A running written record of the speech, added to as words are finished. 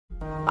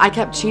I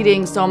kept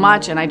cheating so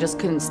much and I just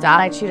couldn't stop.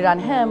 I cheated on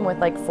him with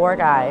like 4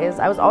 guys.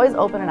 I was always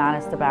open and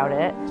honest about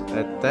it.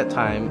 At that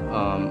time,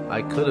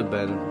 I could have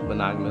been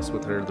monogamous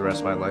with her the rest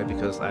of my life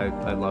because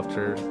I loved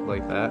her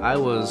like that. I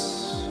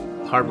was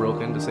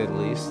heartbroken, to say the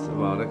least,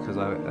 about it because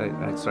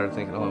I started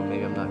thinking, oh,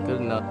 maybe I'm not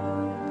good enough.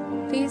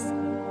 Please,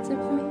 sit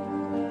for me.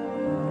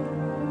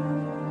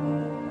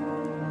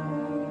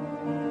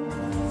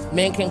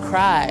 Men can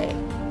cry.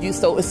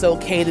 So it's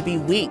okay to be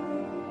weak.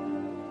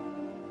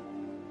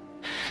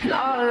 All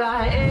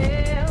I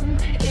am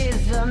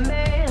is a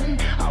man.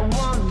 I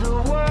want the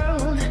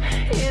world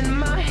in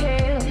my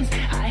hands.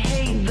 I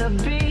hate the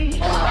beat.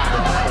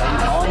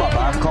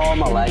 I've caught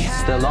my legs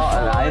still on,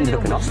 and I ended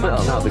up in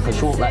hospital now because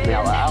she won't let me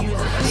out of the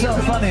house. It's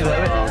not funny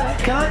though.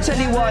 Can I tell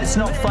you why it's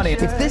not funny?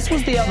 If this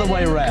was the other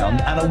way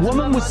around and a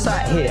woman was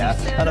sat here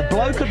and a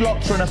bloke had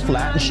locked her in a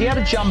flat and she had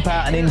to jump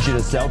out and injured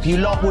herself, you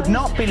lot would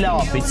not be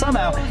laughing.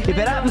 Somehow, if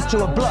it happens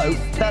to a bloke,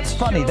 that's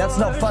funny. That's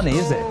not funny,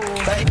 is it?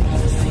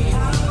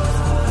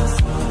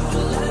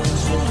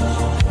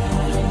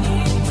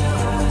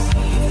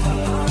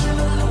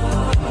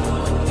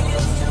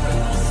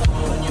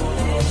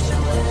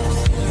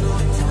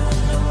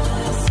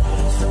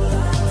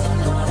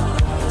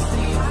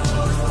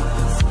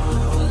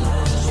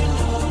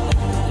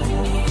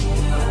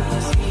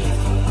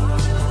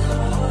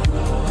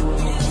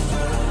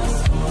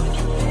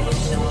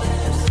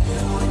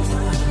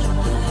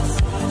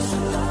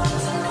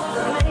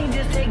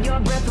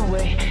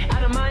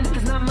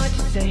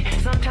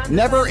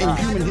 Never in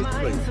human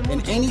history,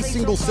 in any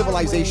single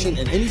civilization,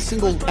 in any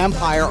single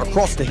empire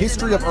across the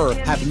history of Earth,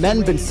 have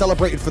men been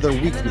celebrated for their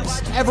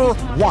weakness. Ever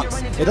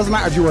once. It doesn't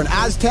matter if you were an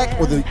Aztec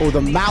or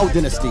the Mao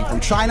dynasty, from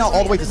China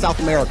all the way to South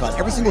America. In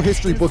every single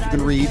history book you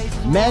can read,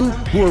 men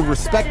who were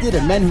respected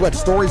and men who had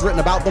stories written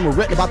about them were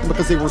written about them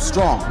because they were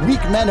strong.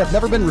 Weak men have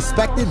never been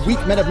respected.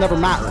 Weak men have never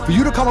mattered. For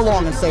you to come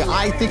along and say,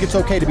 I think it's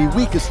okay to be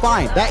weak is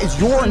fine. That is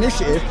your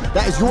initiative.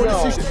 That is your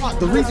decision.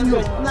 The reason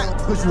you're not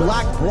because you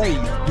lack brave.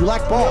 You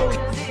lack balls.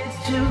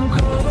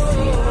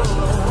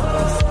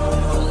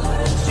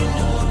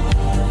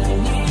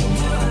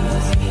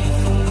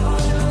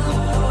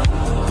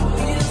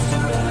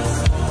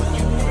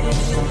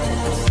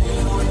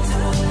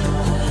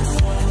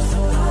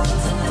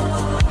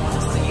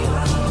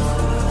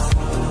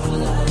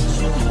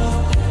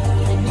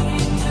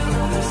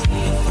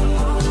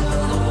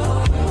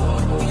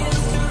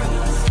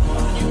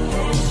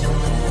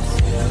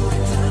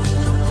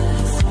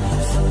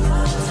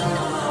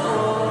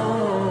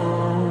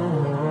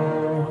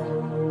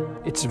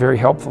 It's very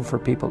helpful for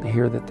people to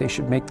hear that they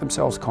should make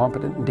themselves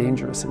competent and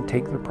dangerous and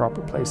take their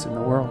proper place in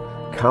the world.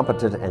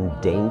 Competent and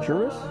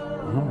dangerous?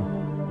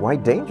 Mm. Why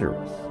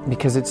dangerous?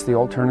 Because it's the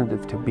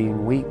alternative to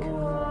being weak.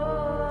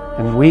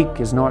 And weak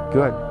is not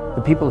good.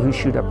 The people who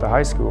shoot up the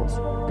high schools,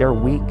 they're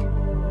weak.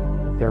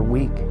 They're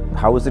weak.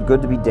 How is it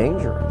good to be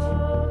dangerous?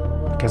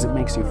 Because it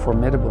makes you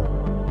formidable.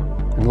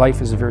 And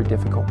life is a very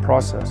difficult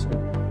process.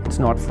 It's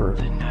not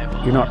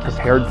you're not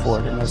prepared for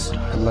it unless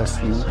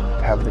you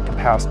have the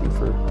capacity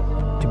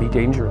to be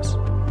dangerous.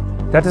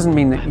 That doesn't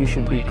mean that you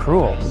should be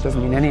cruel. It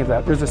doesn't mean any of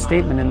that. There's a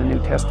statement in the New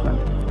Testament,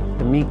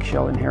 the meek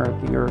shall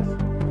inherit the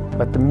earth.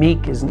 But the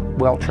meek isn't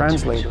well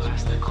translated.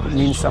 It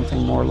means something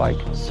more like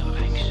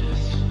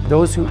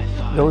those who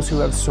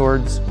have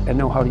swords and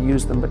know how to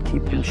use them but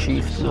keep them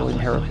sheathed will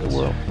inherit the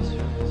world.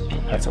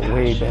 That's a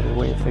way better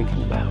way of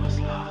thinking about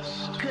it.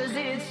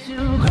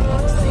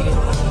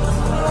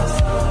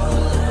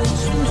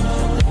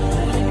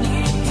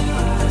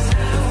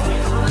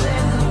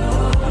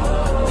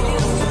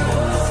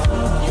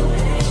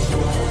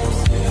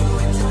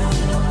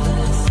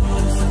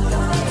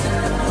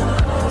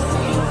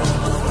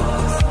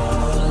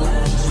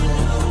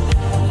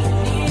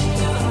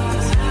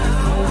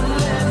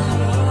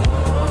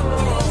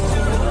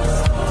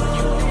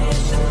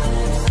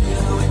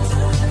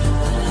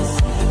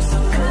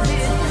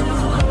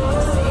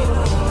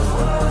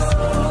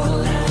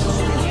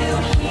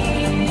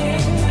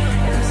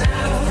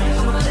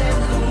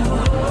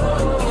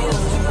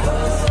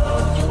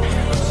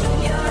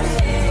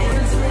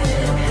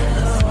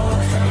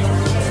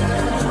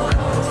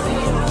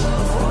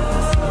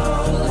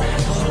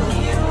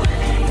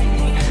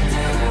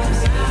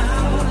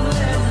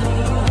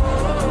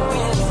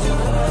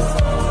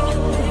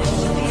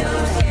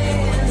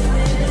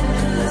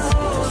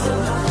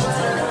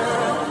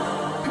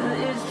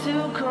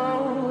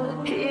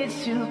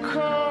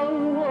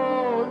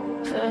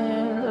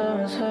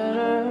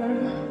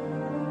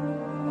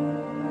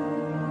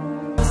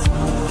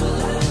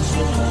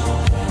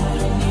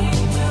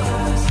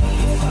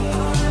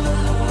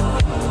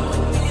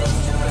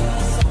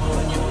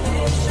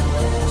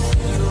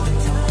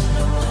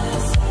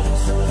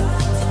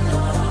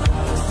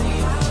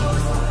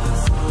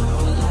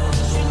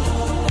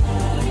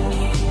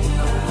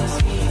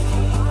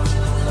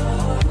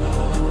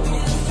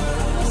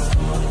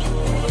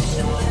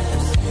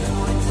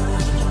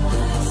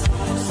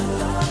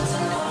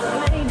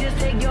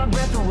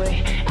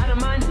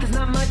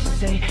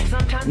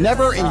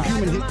 Never in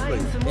human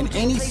history, in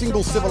any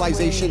single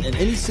civilization, in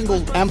any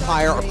single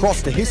empire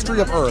across the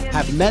history of Earth,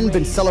 have men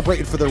been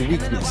celebrated for their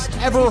weakness.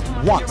 Ever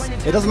once.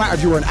 It doesn't matter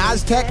if you were an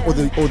Aztec or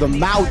the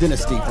Mao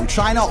dynasty, from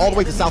China all the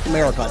way to South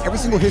America. In every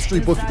single history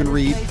book you can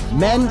read,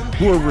 men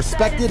who were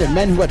respected and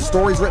men who had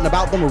stories written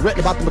about them were written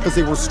about them because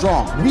they were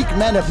strong. Weak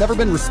men have never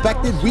been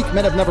respected. Weak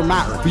men have never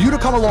mattered. For you to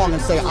come along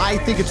and say, I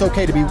think it's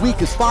okay to be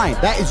weak is fine.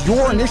 That is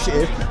your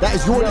initiative. That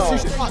is your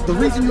decision. The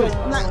reason you're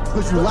not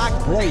because you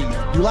lack brave.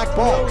 You lack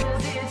balls.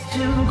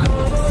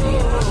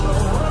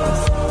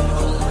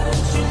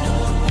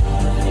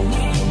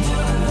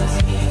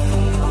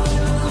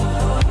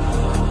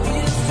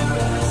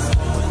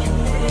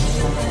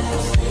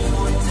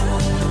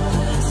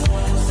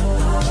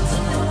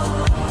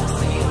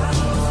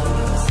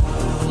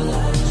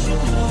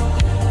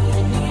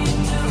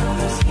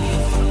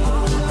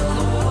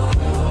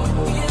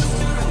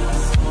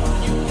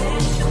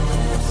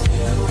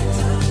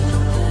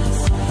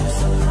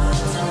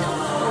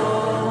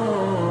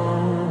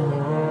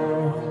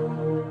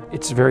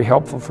 It's very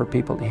helpful for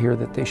people to hear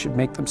that they should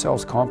make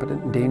themselves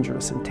competent and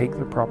dangerous and take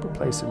their proper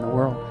place in the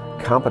world.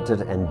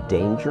 Competent and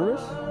dangerous?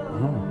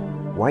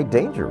 Why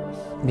dangerous?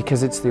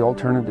 Because it's the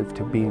alternative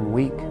to being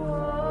weak.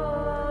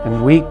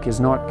 And weak is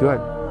not good.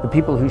 The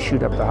people who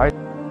shoot up the high